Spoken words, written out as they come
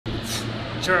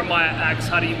Jeremiah asks,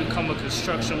 how do you become a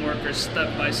construction worker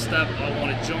step by step? I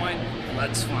want to join.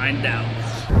 Let's find out.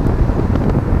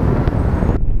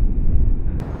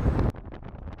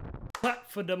 Clap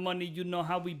for the money, you know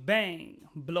how we bang.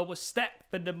 Blow a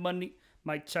stack for the money.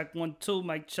 Mic check 1 2,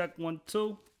 mic check 1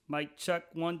 2, mic check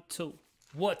 1 2.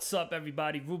 What's up,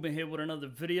 everybody? Ruben here with another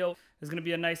video. It's going to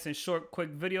be a nice and short, quick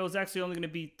video. It's actually only going to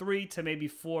be 3 to maybe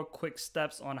 4 quick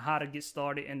steps on how to get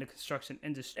started in the construction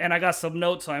industry. And I got some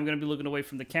notes, so I'm going to be looking away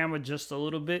from the camera just a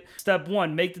little bit. Step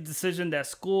 1, make the decision that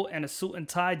school and a suit and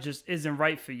tie just isn't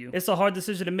right for you. It's a hard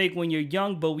decision to make when you're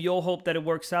young, but we all hope that it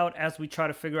works out as we try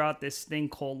to figure out this thing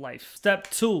called life. Step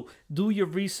 2, do your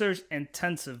research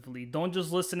intensively. Don't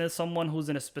just listen to someone who's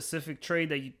in a specific trade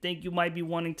that you think you might be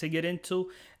wanting to get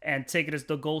into and take it as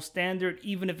the gold standard,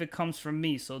 even if it comes from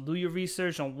me. So do your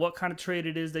research on what kind of trade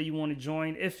it is that you want to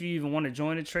join, if you even want to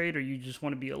join a trade or you just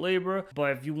want to be a laborer.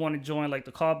 But if you want to join like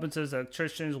the carpenters,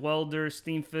 electricians, welders,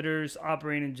 steam fitters,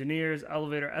 operating engineers,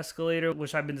 elevator, escalator,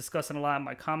 which I've been discussing a lot in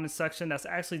my comment section, that's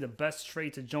actually the best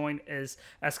trade to join is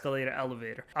escalator,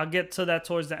 elevator. I'll get to that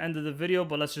towards the end of the video,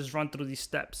 but let's just run through these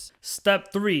steps.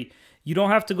 Step 3. You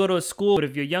don't have to go to a school, but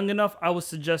if you're young enough, I would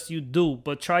suggest you do.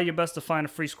 But try your best to find a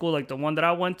free school like the one that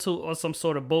I went to or some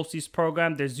sort of BOCES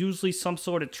program. There's usually some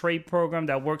sort of trade program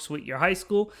that works with your high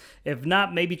school. If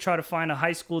not, maybe try to find a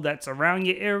high school that's around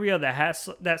your area that has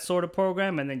that sort of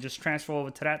program and then just transfer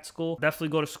over to that school. Definitely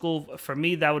go to school. For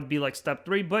me, that would be like step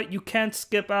 3, but you can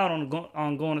skip out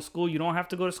on going to school. You don't have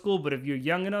to go to school, but if you're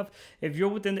young enough, if you're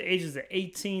within the ages of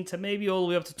 18 to maybe all the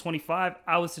way up to 25,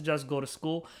 I would suggest go to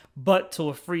school, but to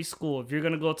a free school. If you're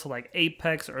going to go to like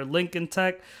Apex or Lincoln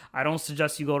Tech, I don't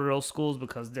suggest you go to those schools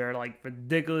because they're like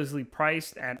ridiculously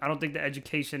priced, and I don't think the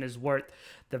education is worth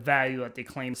the value that they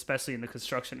claim, especially in the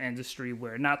construction industry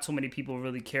where not too many people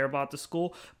really care about the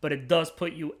school, but it does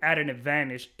put you at an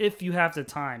advantage if you have the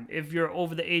time. If you're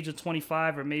over the age of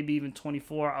 25 or maybe even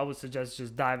 24, I would suggest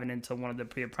just diving into one of the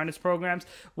pre-apprentice programs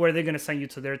where they're going to send you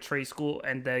to their trade school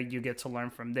and then you get to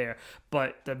learn from there.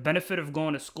 But the benefit of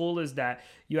going to school is that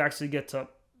you actually get to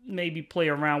maybe play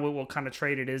around with what kind of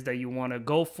trade it is that you want to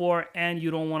go for, and you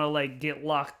don't want to like get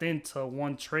locked into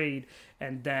one trade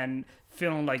and then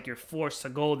feeling like you're forced to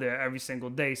go there every single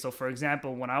day. So for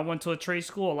example, when I went to a trade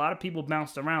school, a lot of people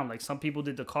bounced around. Like some people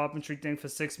did the carpentry thing for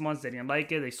 6 months, they didn't like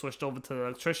it, they switched over to the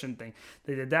electrician thing.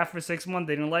 They did that for 6 months,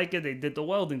 they didn't like it, they did the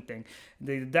welding thing.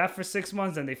 They did that for 6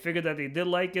 months and they figured that they did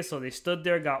like it, so they stood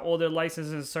there, got all their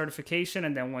licenses and certification,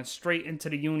 and then went straight into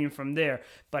the union from there.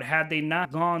 But had they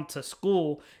not gone to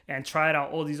school and tried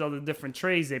out all these other different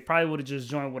trades, they probably would have just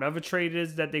joined whatever trade it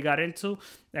is that they got into,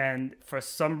 and for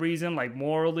some reason, like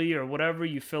morally or whatever,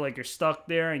 you feel like you're stuck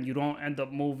there and you don't end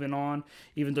up moving on,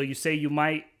 even though you say you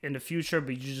might in the future,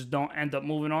 but you just don't end up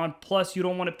moving on. Plus, you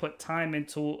don't want to put time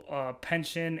into a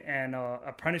pension and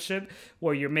apprenticeship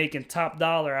where you're making top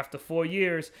dollar after 4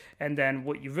 years, and then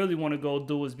what you really want to go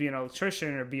do is be an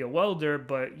electrician or be a welder,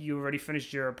 but you already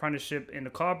finished your apprenticeship in the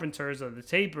carpenters or the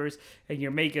tapers and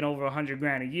you're making over 100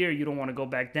 grand a year. You don't want to go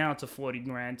back down to 40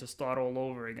 grand to start all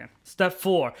over again. Step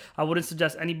 4, I wouldn't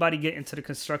suggest anybody get into the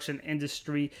construction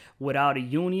industry without a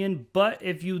union, but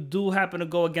if you do happen to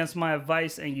go against my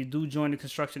advice and you do join the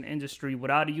construction industry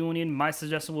without a union, my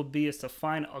suggestion would be is to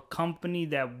find a company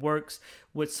that works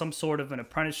with some sort of an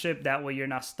apprenticeship. That way you're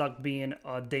not stuck being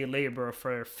a day laborer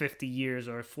for 50 years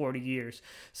or 40 years.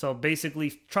 So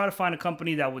basically try to find a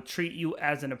company that would treat you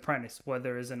as an apprentice,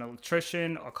 whether it's an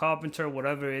electrician or carpenter,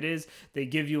 whatever it is. They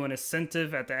give you an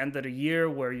incentive at the end of the year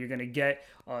where you're going to get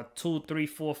a $2, $3,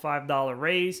 $4, $5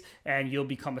 raise, and you'll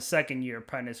become a second year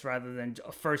apprentice rather than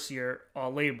a first year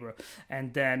laborer.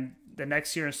 And then the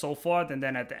next year and so forth, and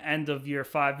then at the end of your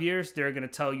 5 years, they're going to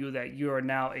tell you that you are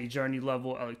now a journey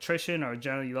level electrician or a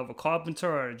journey level carpenter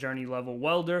or a journey level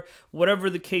welder, whatever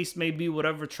the case may be,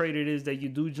 whatever trade it is that you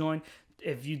do join.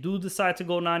 If you do decide to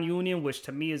go non-union, which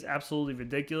to me is absolutely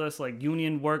ridiculous, like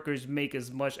union workers make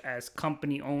as much as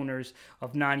company owners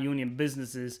of non-union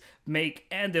businesses make,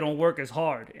 and they don't work as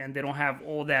hard, and they don't have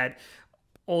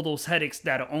all those headaches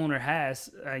that an owner has,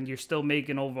 and you're still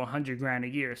making over 100 grand a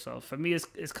year. So for me,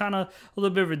 it's kind of a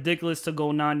little bit ridiculous to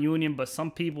go non-union, but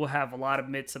some people have a lot of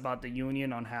myths about the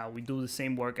union on how we do the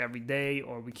same work every day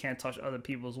or we can't touch other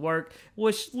people's work,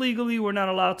 which legally we're not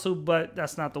allowed to, but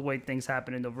that's not the way things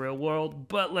happen in the real world.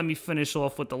 But let me finish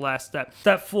off with the last step.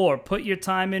 Step 4, put your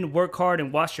time in, work hard,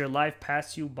 and watch your life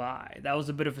pass you by. That was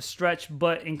a bit of a stretch,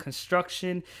 but in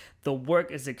construction, the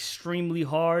work is extremely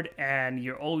hard and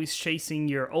you're always chasing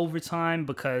your overtime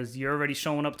because you're already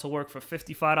showing up to work for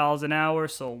 $55 an hour.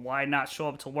 So why not show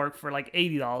up to work for like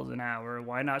 $80 an hour?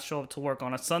 Why not show up to work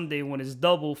on a Sunday when it's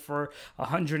double for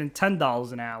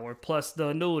 $110 an hour, plus the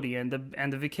annuity and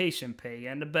the vacation pay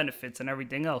and the benefits and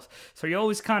everything else? So you're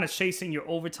always kind of chasing your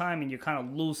overtime and you're kind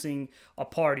of losing a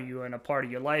part of you and a part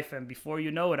of your life. And before you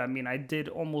know it, I mean, I did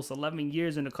almost 11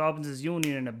 years in the Carpenters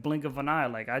Union in a blink of an eye.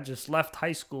 Like, I just left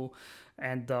high school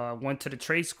and went to the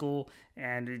trade school,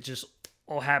 and it just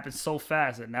all happened so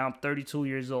fast. And now I'm 32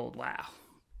 years old. Wow.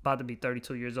 About to be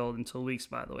 32 years old in 2 weeks,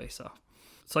 by the way.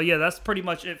 So yeah, that's pretty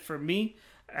much it for me.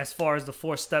 As far as the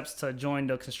 4 steps to join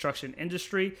the construction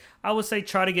industry, I would say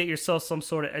try to get yourself some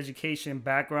sort of education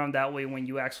background. That way, when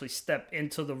you actually step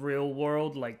into the real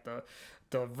world, like the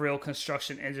real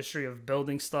construction industry of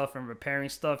building stuff and repairing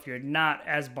stuff, you're not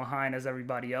as behind as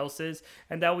everybody else is.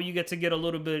 And that way you get to get a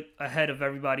little bit ahead of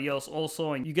everybody else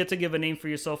also. And you get to give a name for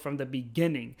yourself from the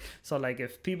beginning. So like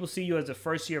if people see you as a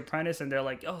first year apprentice and they're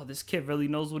like, oh, this kid really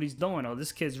knows what he's doing. Oh,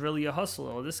 this kid's really a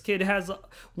hustler. Oh, this kid has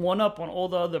one up on all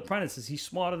the other apprentices. He's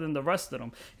smarter than the rest of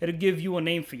them. It'll give you a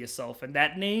name for yourself. And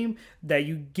that name that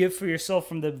you give for yourself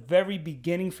from the very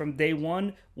beginning, from day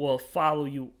one, will follow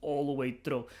you all the way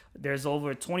through. There's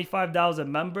over 25,000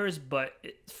 members, but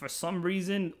for some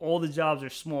reason, all the jobs are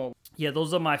small. Yeah,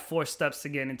 those are my 4 steps to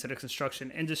get into the construction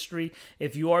industry.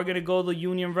 If you are going to go the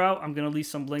union route, I'm going to leave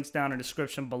some links down in the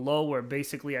description below where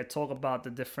basically I talk about the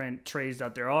different trades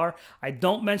that there are. I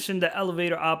don't mention the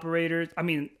elevator operators.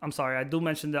 I do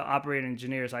mention the operator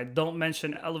engineers. I don't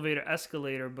mention elevator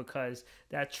escalator because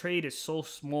that trade is so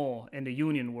small in the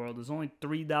union world. There's only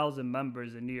 3,000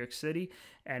 members in New York City,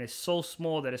 and it's so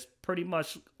small that it's pretty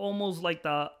much almost like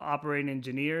the operating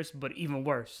engineers, but even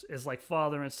worse. It's like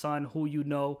father and son, who you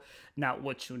know, not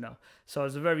what you know. So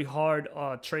it's a very hard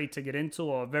trade to get into,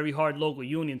 or a very hard local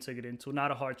union to get into.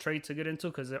 Not a hard trade to get into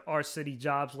because there are city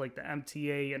jobs like the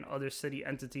MTA and other city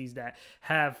entities that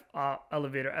have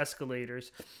elevator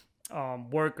escalators.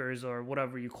 Workers, or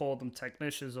whatever you call them,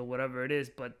 technicians or whatever it is,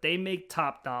 but they make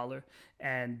top dollar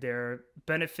and their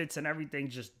benefits and everything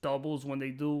just doubles when they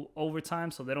do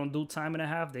overtime. So they don't do time and a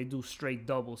half, they do straight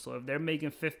double. So if they're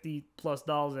making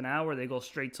 $50+ an hour, they go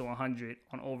straight to 100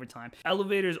 on overtime.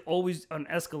 Elevators always, on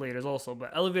escalators also,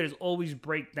 but elevators always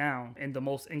break down in the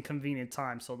most inconvenient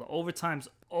time. So the overtime's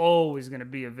always going to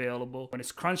be available when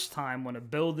it's crunch time, when a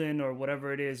building or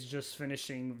whatever it is just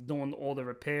finishing doing all the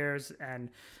repairs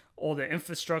and all the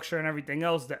infrastructure and everything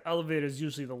else. The elevator is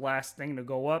usually the last thing to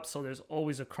go up, so there's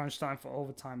always a crunch time for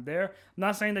overtime there. I'm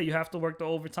not saying that you have to work the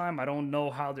overtime. I don't know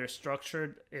how they're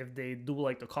structured, if they do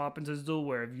like the carpenters do,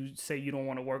 where if you say you don't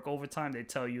want to work overtime, they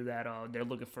tell you that they're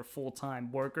looking for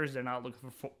full-time workers. They're not looking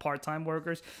for part-time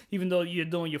workers, even though you're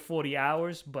doing your 40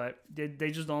 hours, but they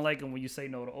just don't like it when you say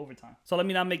no to overtime. So let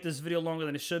me not make this video longer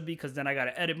than it should be, because then I got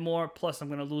to edit more, plus I'm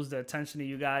going to lose the attention of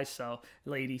you guys, so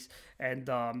ladies. And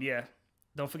yeah.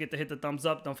 Don't forget to hit the thumbs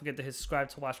up. Don't forget to hit subscribe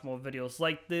to watch more videos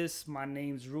like this. My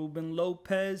name's Ruben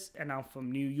Lopez, and I'm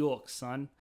from New York, son.